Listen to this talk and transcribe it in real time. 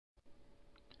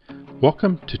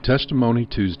Welcome to Testimony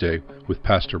Tuesday with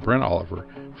Pastor Brent Oliver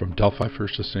from Delphi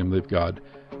First Assembly of God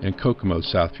and Kokomo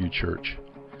Southview Church.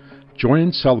 Join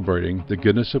in celebrating the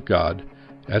goodness of God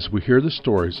as we hear the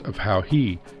stories of how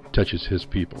He touches His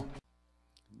people.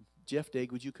 Jeff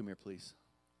Dague, would you come here, please?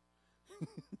 We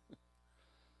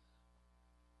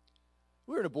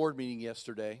were at a board meeting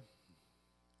yesterday.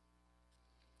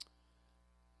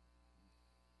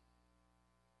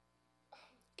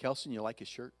 Kelson, you like his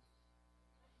shirt?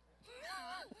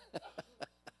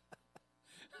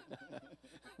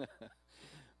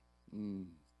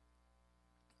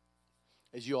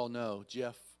 As you all know,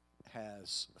 Jeff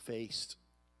has faced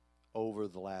over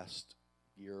the last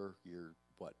year,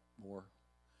 more,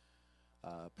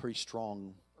 pretty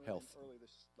strong health.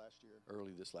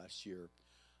 Early this last year,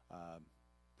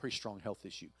 pretty strong health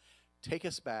issue. Take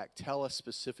us back. Tell us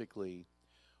specifically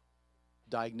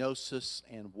diagnosis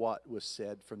and what was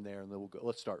said from there, and then we'll go.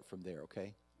 Let's start from there,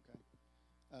 okay?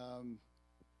 Okay.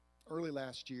 Early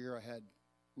last year, I had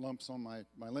lumps on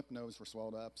my lymph nodes were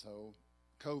swelled up. So,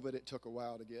 COVID. It took a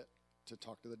while to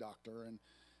talk to the doctor,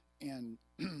 and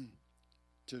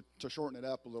to shorten it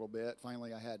up a little bit.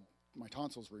 Finally, I had my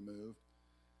tonsils removed,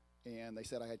 and they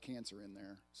said I had cancer in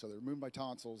there. So they removed my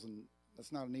tonsils, and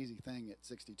that's not an easy thing at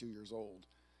 62 years old.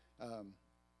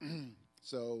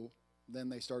 So then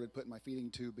they started putting my feeding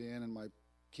tube in and my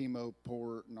chemo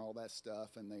port and all that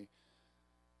stuff, and they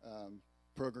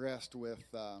progressed with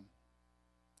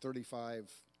 35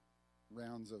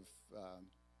 rounds of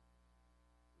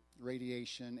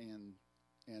radiation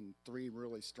and 3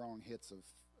 really strong hits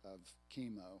of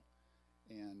chemo.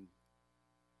 And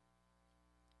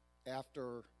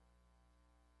after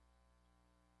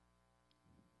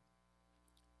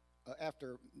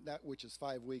that, which is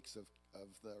 5 weeks of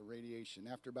the radiation,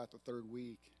 after about the 3rd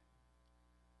week,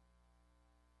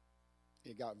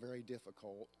 it got very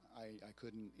difficult. I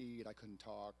couldn't eat, I couldn't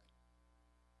talk.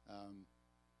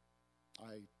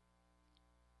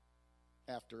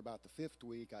 After about the 5th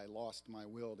week, I lost my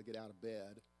will to get out of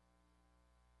bed.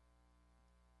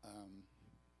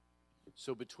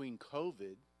 So between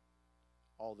COVID,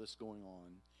 all this going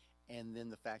on, and then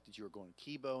the fact that you were going to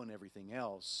chemo and everything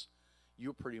else,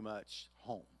 you're pretty much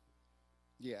home.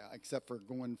 Yeah, except for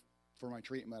going for my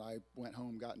treatment, I went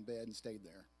home, got in bed, and stayed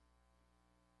there.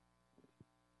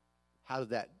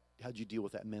 How'd you deal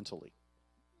with that mentally?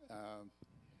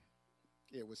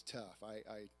 It was tough.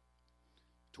 I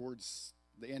towards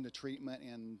the end of treatment,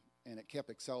 and it kept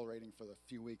accelerating for the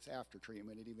few weeks after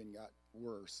treatment. It even got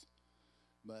worse.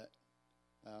 But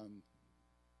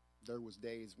there was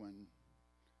days when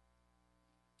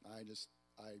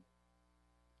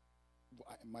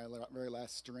my very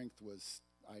last strength was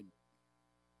I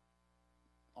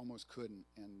almost couldn't,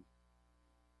 and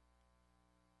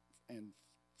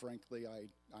frankly, I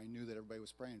knew that everybody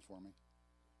was praying for me.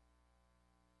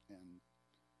 And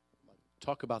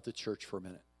talk about the church for a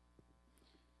minute.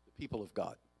 The people of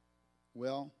God.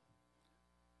 Well,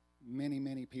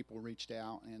 many people reached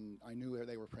out, and I knew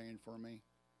they were praying for me.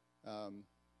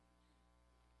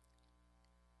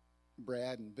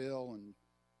 Brad and Bill and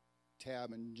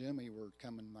Tab and Jimmy were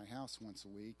coming to my house once a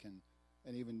week, and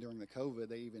even during the COVID,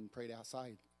 they even prayed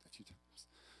outside a few times.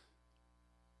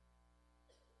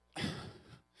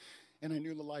 And I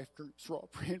knew the life groups were all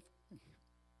praying for me.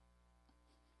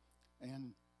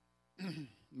 And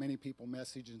many people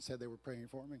messaged and said they were praying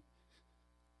for me.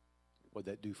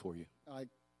 What'd that do for you?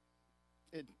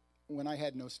 When I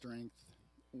had no strength,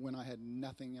 when I had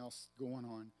nothing else going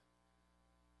on,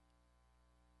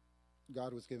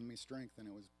 God was giving me strength, and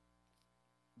it was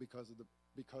because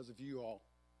of you all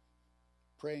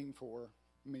praying for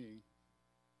me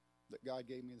that God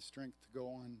gave me the strength to go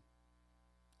on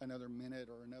another minute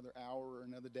or another hour or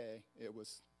another day.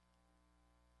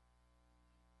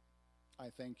 I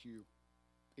thank you,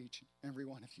 each and every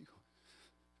one of you,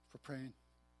 for praying.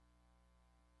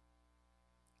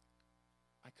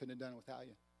 I couldn't have done it without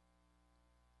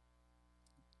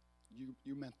you.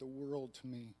 You meant the world to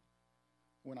me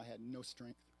when I had no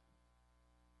strength.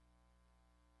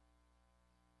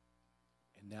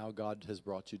 And now God has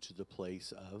brought you to the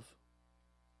place of?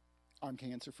 I'm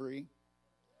cancer-free.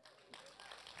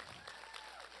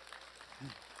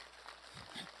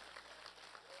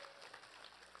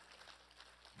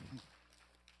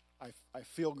 I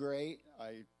feel great.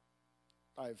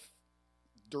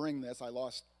 During this, I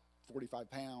lost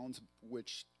 45 pounds,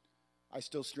 which I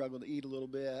still struggle to eat a little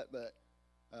bit, but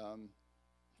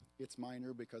it's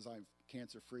minor because I'm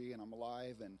cancer-free and I'm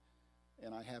alive,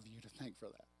 and I have you to thank for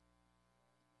that.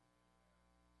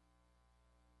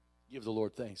 Give the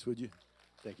Lord thanks, would you?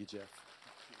 Thank you, Jeff.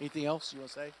 Anything else you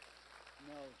want to say?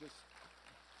 No, just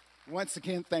once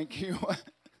again, thank you.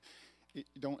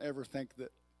 Don't ever think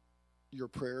that your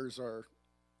prayers are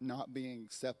not being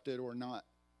accepted or not.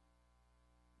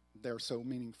 They're so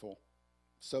meaningful.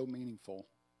 So meaningful.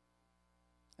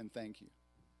 And thank you.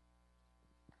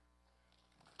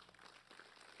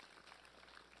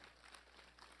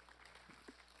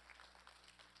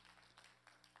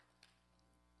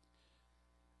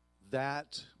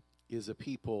 That is a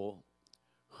people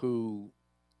who,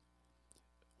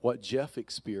 what Jeff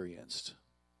experienced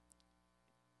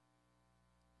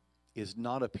is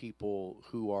not a people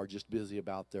who are just busy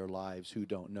about their lives, who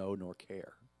don't know nor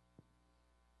care.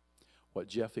 What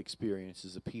Jeff experienced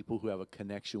is a people who have a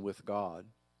connection with God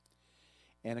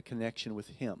and a connection with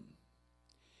Him,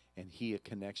 and He a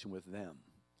connection with them.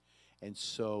 And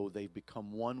so they've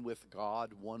become one with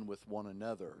God, one with one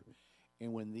another.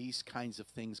 And when these kinds of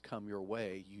things come your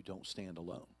way, you don't stand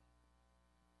alone.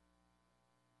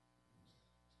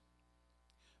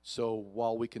 So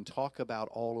while we can talk about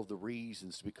all of the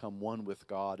reasons to become one with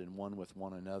God and one with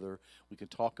one another, we can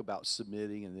talk about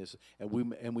submitting and this, and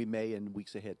we may in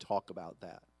weeks ahead talk about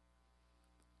that.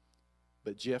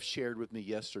 But Jeff shared with me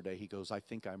yesterday, he goes, I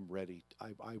think I'm ready.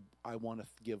 I want to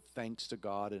give thanks to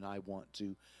God, and I want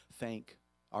to thank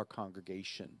our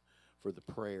congregation for the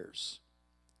prayers.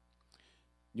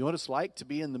 You know what it's like to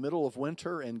be in the middle of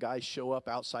winter and guys show up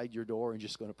outside your door and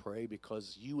just going to pray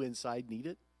because you inside need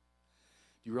it?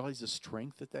 Do you realize the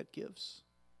strength that that gives?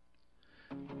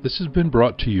 This has been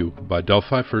brought to you by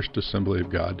Delphi First Assembly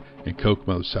of God and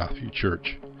Kokomo Southview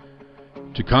Church.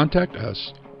 To contact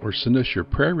us or send us your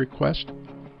prayer request,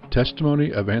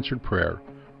 testimony of answered prayer,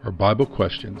 or Bible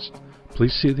questions,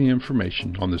 please see the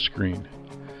information on the screen.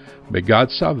 May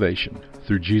God's salvation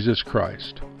through Jesus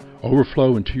Christ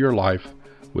overflow into your life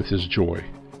with His joy.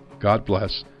 God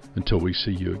bless until we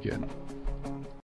see you again.